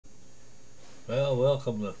Well,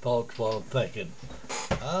 welcome to Thoughts While Thinking.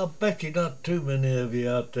 I'll bet you not too many of you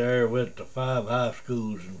out there went to 5 high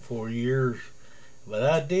schools in 4 years, but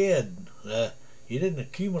I did. You didn't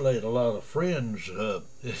accumulate a lot of friends at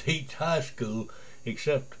each high school,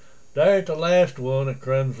 except there at the last one at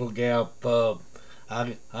Crensville Gap.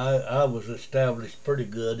 I was established pretty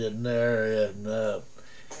good in there, and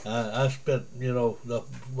I spent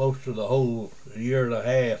most of the whole year and a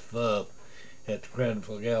half at the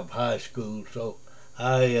Cranfield Gap High School, so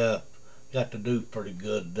I got to do pretty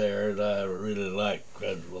good there, and I really liked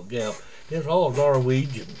Cranfield Gap. It's all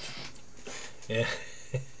Norwegians. And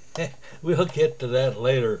we'll get to that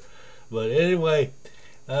later. But anyway,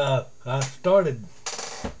 I started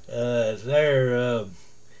there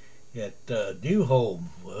at New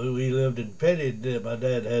Home. We lived in Petty. My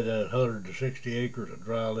dad had 160 acres of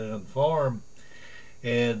dryland farm,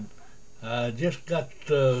 and I just got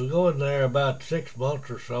going there about 6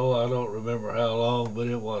 months or so. I don't remember how long, but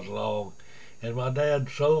it wasn't long. And my dad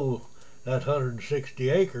sold that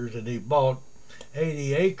 160 acres, and he bought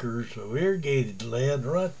 80 acres of irrigated land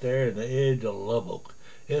right there in the edge of Lubbock.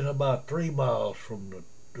 It's about 3 miles from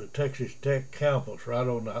the Texas Tech campus, right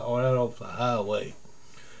off the highway.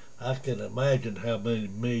 I can imagine how many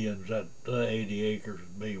millions that 80 acres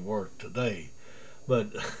would be worth today.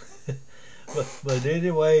 But but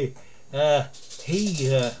anyway. When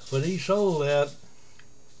he sold that,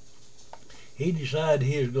 he decided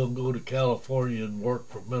he was going to go to California and work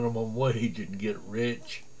for minimum wage and get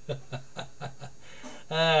rich.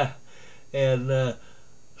 While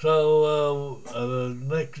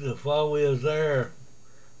we was there,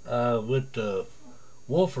 went to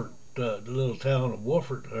Wolford, the little town of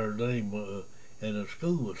Wolford, her name, and the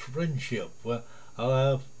school was Friendship. Well,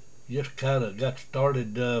 I just kind of got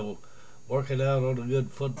started working out on a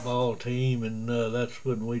good football team, and that's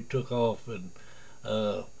when we took off, and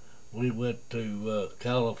we went to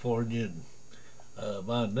California. And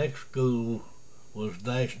my next school was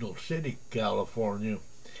National City, California,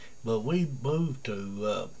 but we moved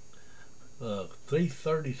to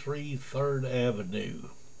 333 3rd Avenue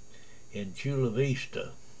in Chula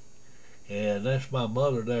Vista, and that's my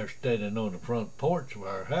mother there standing on the front porch of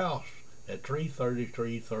our house at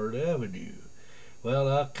 333 3rd Avenue. Well,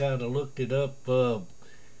 I kind of looked it up the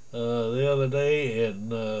other day,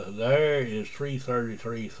 and there is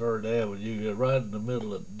 333 3rd Avenue, right in the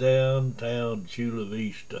middle of downtown Chula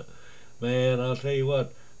Vista. Man, I'll tell you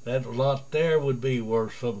what, that lot there would be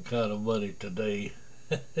worth some kind of money today.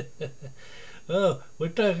 Well, we're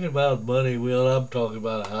talking about money, Will. I'm talking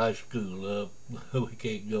about high school. We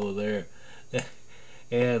can't go there.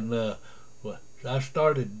 And I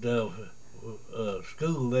started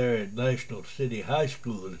school there at National City High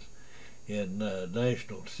School in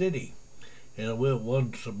National City, and I went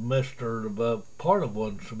one semester, about part of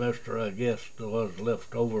one semester, I guess, that was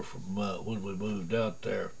left over from when we moved out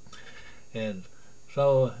there. And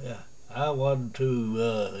so I wasn't too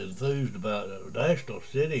enthused about it. National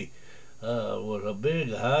City was a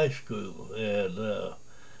big high school, and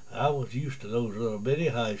I was used to those little bitty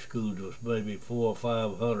high schools with maybe 400 or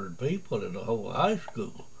 500 people in the whole high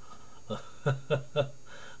school.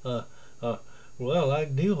 Well, like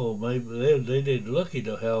New Home, maybe they did lucky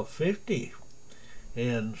to have 50.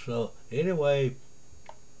 And so anyway,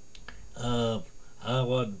 I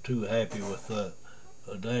wasn't too happy with a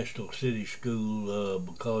National City School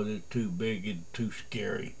because it's too big and too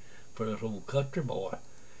scary for this old country boy.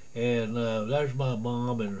 And there's my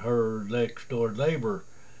mom and her next door neighbor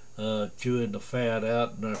chewing the fat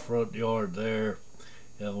out in their front yard there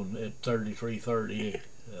at 3330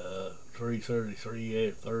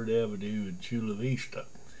 333 3rd Avenue in Chula Vista.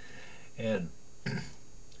 And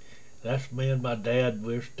that's me and my dad.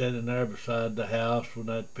 We were standing there beside the house when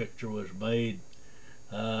that picture was made.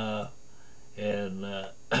 I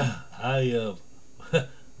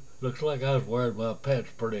looks like I was wearing my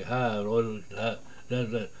pants pretty high.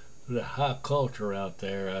 There's a high culture out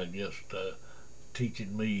there, I guess,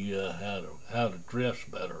 teaching me how to dress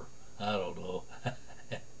better. I don't know.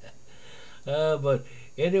 But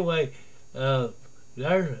anyway,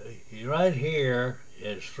 there, right here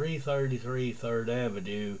is 333 3rd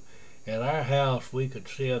Avenue, and our house, we could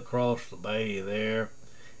see across the bay there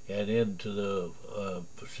and into the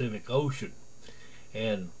Pacific Ocean.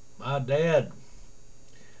 And my dad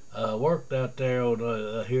worked out there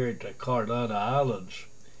on here at the Carolina Islands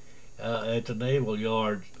at the Naval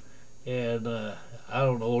Yards, and I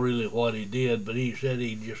don't know really what he did, but he said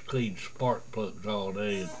he just cleaned spark plugs all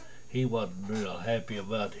day, and he wasn't real happy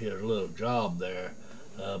about his little job there,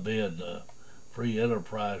 being the free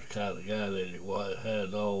enterprise kind of guy that he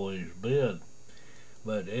had always been.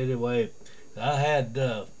 But anyway, I had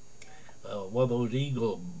one of those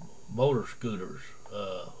Eagle motor scooters,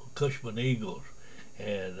 Cushman Eagles,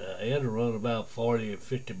 and it run about 40 or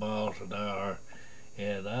 50 miles an hour.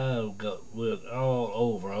 And went all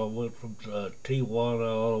over. I went from Tijuana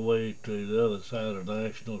all the way to the other side of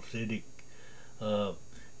National City,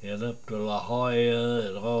 and up to La Jolla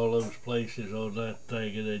and all those places on that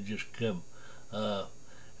thing, and it just come.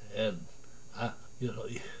 And I, you know,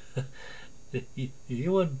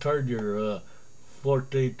 you wouldn't turn your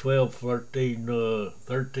 14, 12, 13,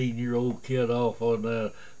 13-year-old kid off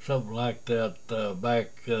on something like that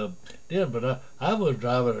back then. But I was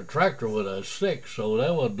driving a tractor when I was 6, so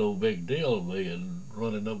that wasn't no big deal to me, and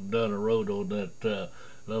running up and down the road on that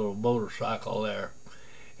little motorcycle there.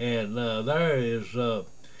 And there is, we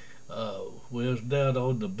was down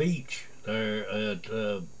on the beach there at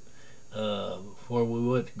where we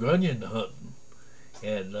went grunion hunting.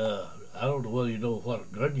 And I don't know whether you know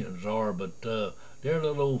what grunions are, but they're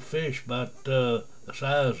little old fish about the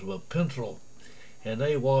size of a pencil, and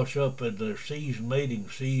they wash up in their mating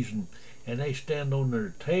season, and they stand on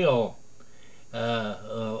their tail. One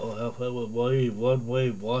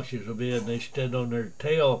wave washes them in, they stand on their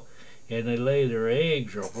tail, and they lay their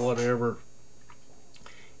eggs or whatever,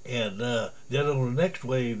 and then on the next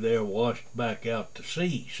wave they're washed back out to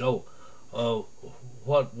sea. So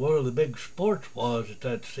what one of the big sports was at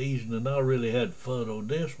that season, and I really had fun on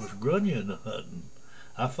this, was grunion hunting.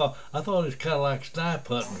 I thought it was kind of like snipe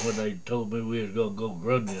hunting when they told me we was gonna go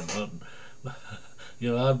grunion hunting.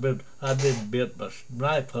 You know, I'd been bit by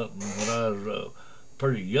snipe hunting when I was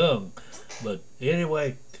pretty young, but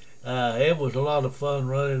anyway, it was a lot of fun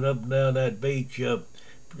running up and down that beach,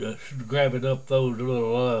 grabbing up those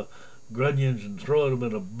little grunions and throwing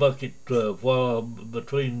them in a bucket while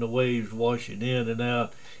between the waves washing in and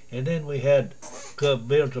out. And then we had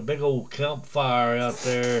built a big old campfire out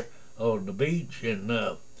there on the beach,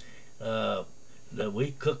 and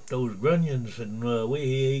we cooked those grunions, and we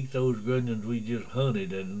ate those grunions. We just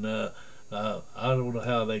hunted, and I don't know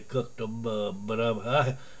how they cooked them, but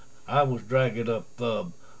I was dragging up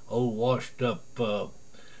old washed up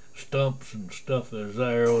stumps and stuff that's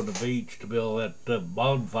there on the beach to build that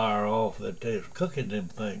bonfire off that they was cooking them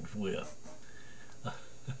things with.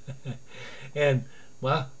 And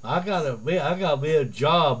I got me a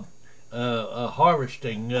job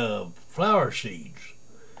harvesting flower seeds,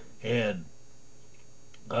 and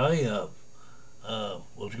I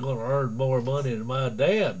was going to earn more money than my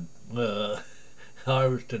dad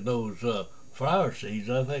harvesting those flower seeds.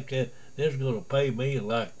 I think they're going to pay me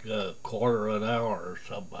like a quarter an hour or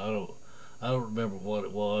something. I don't remember what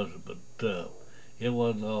it was, but it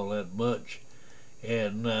wasn't all that much.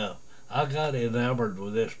 And I got enamored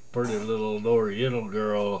with this pretty little Oriental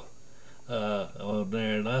girl on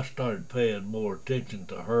there, and I started paying more attention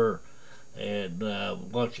to her, and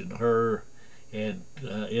watching her, and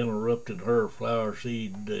interrupting her flower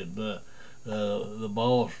seed. And the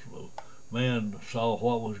boss man saw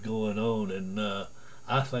what was going on, and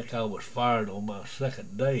I think I was fired on my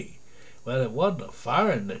second day. Well, it wasn't the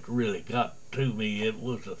firing that really got to me. It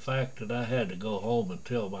was the fact that I had to go home and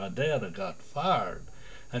tell my dad I got fired.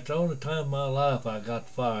 That's the only time in my life I got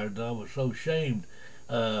fired, and I was so ashamed.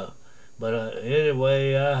 But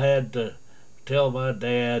anyway, I had to tell my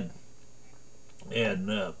dad, and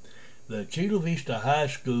the Chula Vista High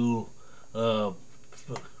School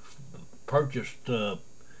purchased a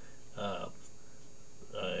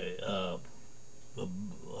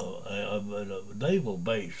naval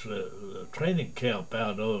base, a training camp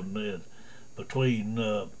out on between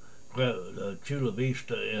Chula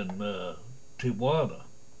Vista and Tijuana,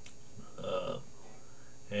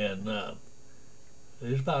 and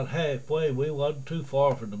it's about halfway. We wasn't too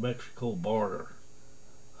far from the Mexico border,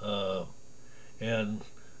 and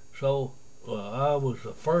so I was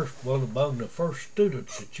one among the first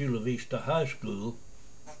students at Chula Vista High School,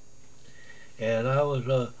 and I was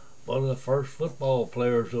one of the first football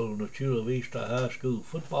players on the Chula Vista High School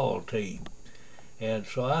football team. And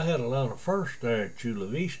so I had a lot of firsts there at Chula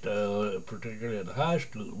Vista, particularly in high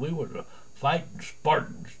school. We were the fighting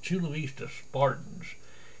Spartans, Chula Vista Spartans.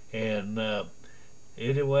 And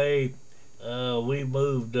anyway, we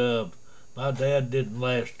moved. My dad didn't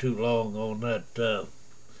last too long on that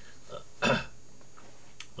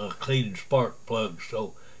cleaning spark plugs,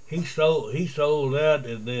 so he sold that,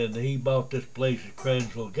 and then he bought this place at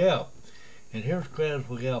Cransville Gap. And here's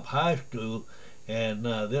Cransville Gap High School, and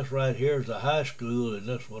this right here is a high school, and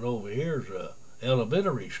this one over here is a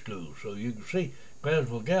elementary school. So you can see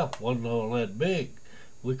Cransville Gap wasn't all that big.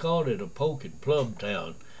 We called it a poke and plum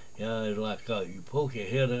town. Yeah, it's like you poke your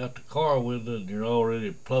head out the car window and you're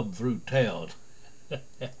already plumb through town.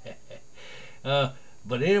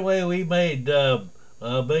 But anyway, we made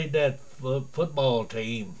that football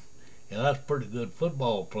team, and I was a pretty good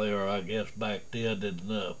football player, I guess, back then.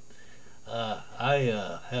 And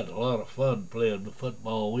I had a lot of fun playing the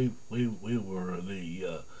football. We were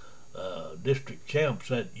the district champs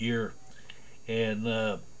that year, and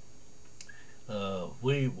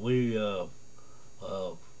we uh,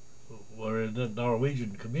 were in the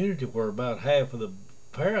Norwegian community where about half of the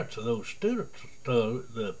parents of those students,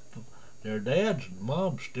 their dads and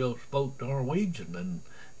moms still spoke Norwegian, and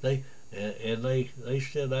they they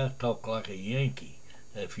said I talk like a Yankee.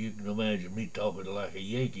 If you can imagine me talking like a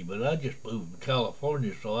Yankee, but I just moved to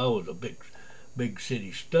California, so I was a big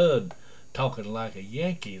city stud talking like a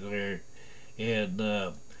Yankee there, and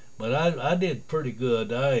but I did pretty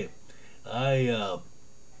good. I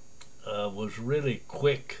was really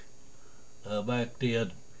quick back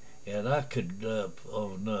then, and I could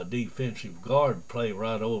on defensive guard play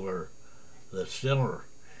right over the center.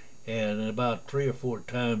 And about 3 or 4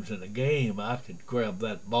 times in a game, I could grab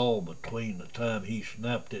that ball between the time he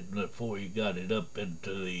snapped it and before he got it up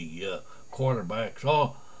into the quarterback's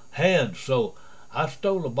hands. So I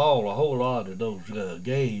stole the ball a whole lot in those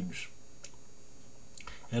games,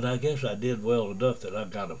 and I guess I did well enough that I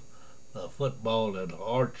got a football and an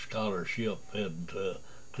art scholarship into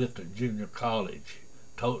Clifton Junior College,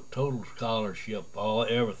 total scholarship, all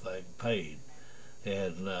everything paid,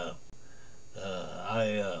 and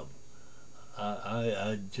I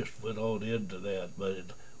I just went on into that.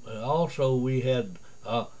 But also we had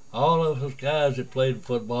all of us guys that played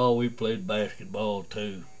football. We played basketball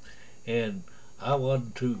too, and I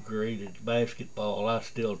wasn't too great at basketball. I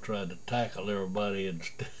still tried to tackle everybody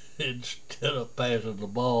instead of passing the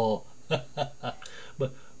ball.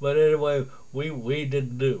 But anyway, we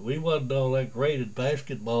didn't do we wasn't all that great at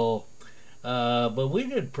basketball, but we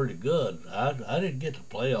did pretty good. I didn't get to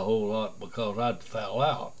play a whole lot because I fell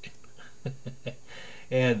out,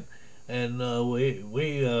 and we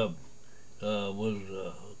was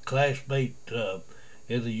a classmate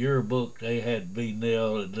in the yearbook. They had me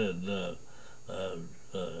nailed and then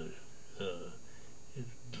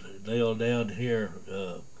nailed down here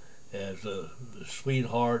as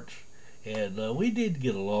sweethearts, and we did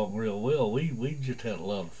get along real well. We just had a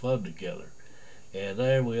lot of fun together. And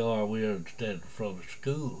there we are. We were standing from the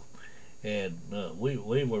school, and we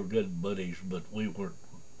were good buddies, but we weren't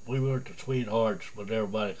the sweethearts, but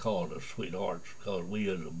everybody called us sweethearts because we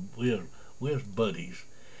was buddies.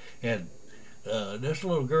 And this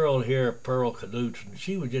little girl here, Pearl Knudsen,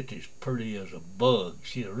 she was just as pretty as a bug.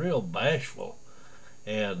 She was real bashful,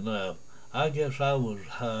 and I guess I was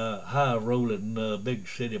high rolling big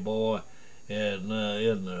city boy, and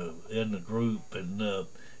in the group, and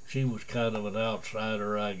she was kind of an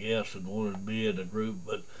outsider, I guess, and wanted to be in the group.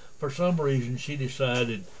 But for some reason, she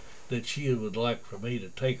decided that she would like for me to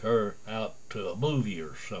take her out to a movie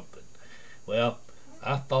or something. Well,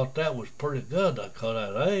 I thought that was pretty good. I caught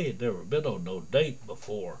out, I ain't never been on no date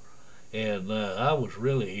before, and I was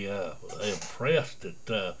really impressed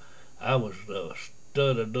that I was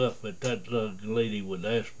stud enough that that young lady would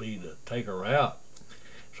ask me to take her out.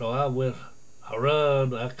 So I went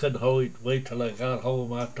around. I couldn't wait till I got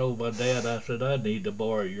home. I told my dad, I said, I need to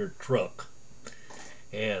borrow your truck.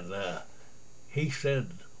 And he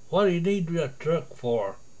said, what do you need your truck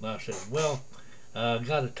for? And I said, well, I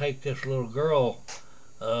got to take this little girl,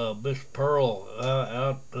 Miss Pearl,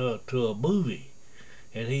 out to a movie.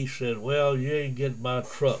 And he said, well, you ain't getting my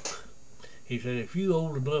truck. He said, if you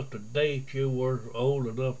old enough to date, you were old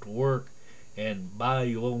enough to work and buy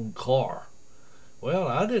your own car. Well,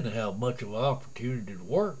 I didn't have much of an opportunity to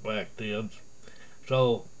work back then,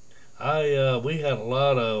 so we had a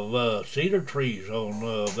lot of cedar trees on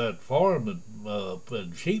that farm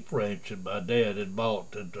and sheep ranch that my dad had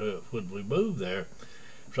bought when we moved there.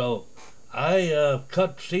 So I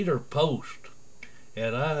cut cedar posts,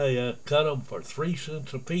 and I cut them for 3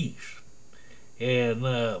 cents a piece, and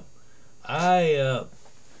I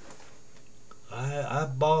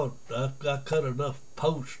cut enough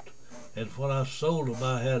posts, and when I sold them,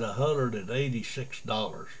 I had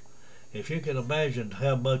 $186. If you can imagine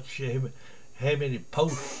how many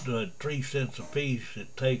posts, 3 cents a piece,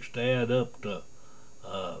 it takes to add up to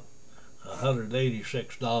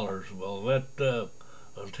 $186. Well, that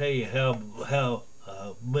I'll tell you how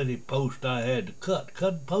many posts I had to cut.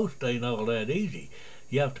 Cutting posts ain't all that easy.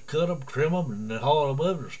 You have to cut them, trim them, and haul them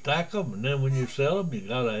up and stack them, and then when you sell them, you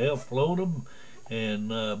gotta help load them. And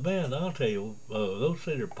man, I'll tell you, those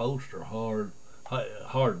cedar posts are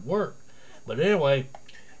hard work. But anyway,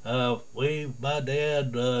 my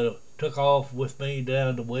dad took off with me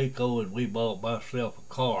down to Waco, and we bought myself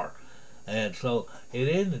a car. And so it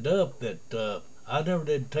ended up that I never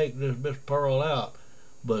did take this Miss Pearl out,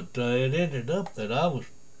 but it ended up that I was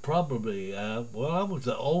probably, well, I was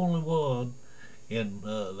the only one in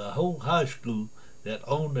the whole high school that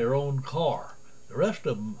owned their own car. The rest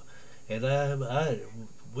of them, and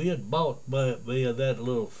we had bought me that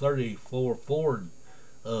little '34 Ford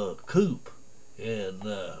coupe, and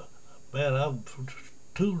man, I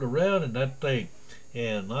tooled around in that thing,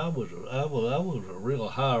 and I was a real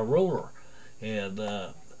high roller, and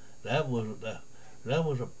that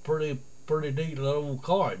was a pretty neat little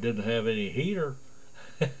car. It didn't have any heater.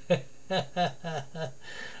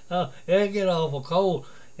 It get awful cold,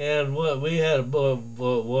 and we had one of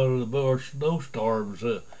the more snowstorms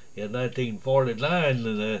in 1949,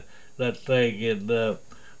 and that thing, and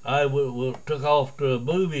I took off to a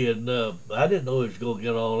movie, and I didn't know it was going to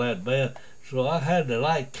get all that bad, so I had to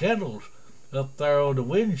light candles up there on the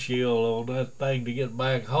windshield on that thing to get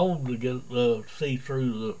back home to get see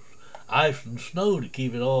through the ice and snow to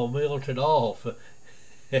keep it all melted off.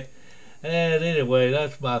 And anyway,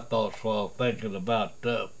 that's my thoughts while thinking about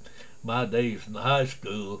my days in high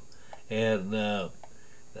school, and I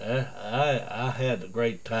had a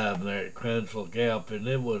great time there at Cransville Gap, and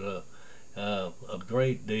it was a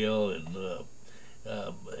great deal, and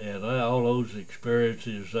all those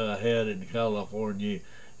experiences I had in California,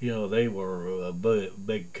 they were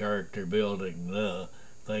big character building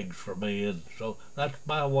things for me, and so that's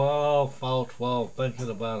my wild thoughts while thinking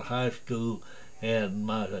about high school and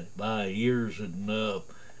my years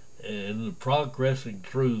and progressing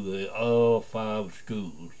through the all 5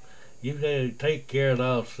 schools. You take care, and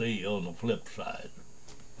I'll see you on the flip side.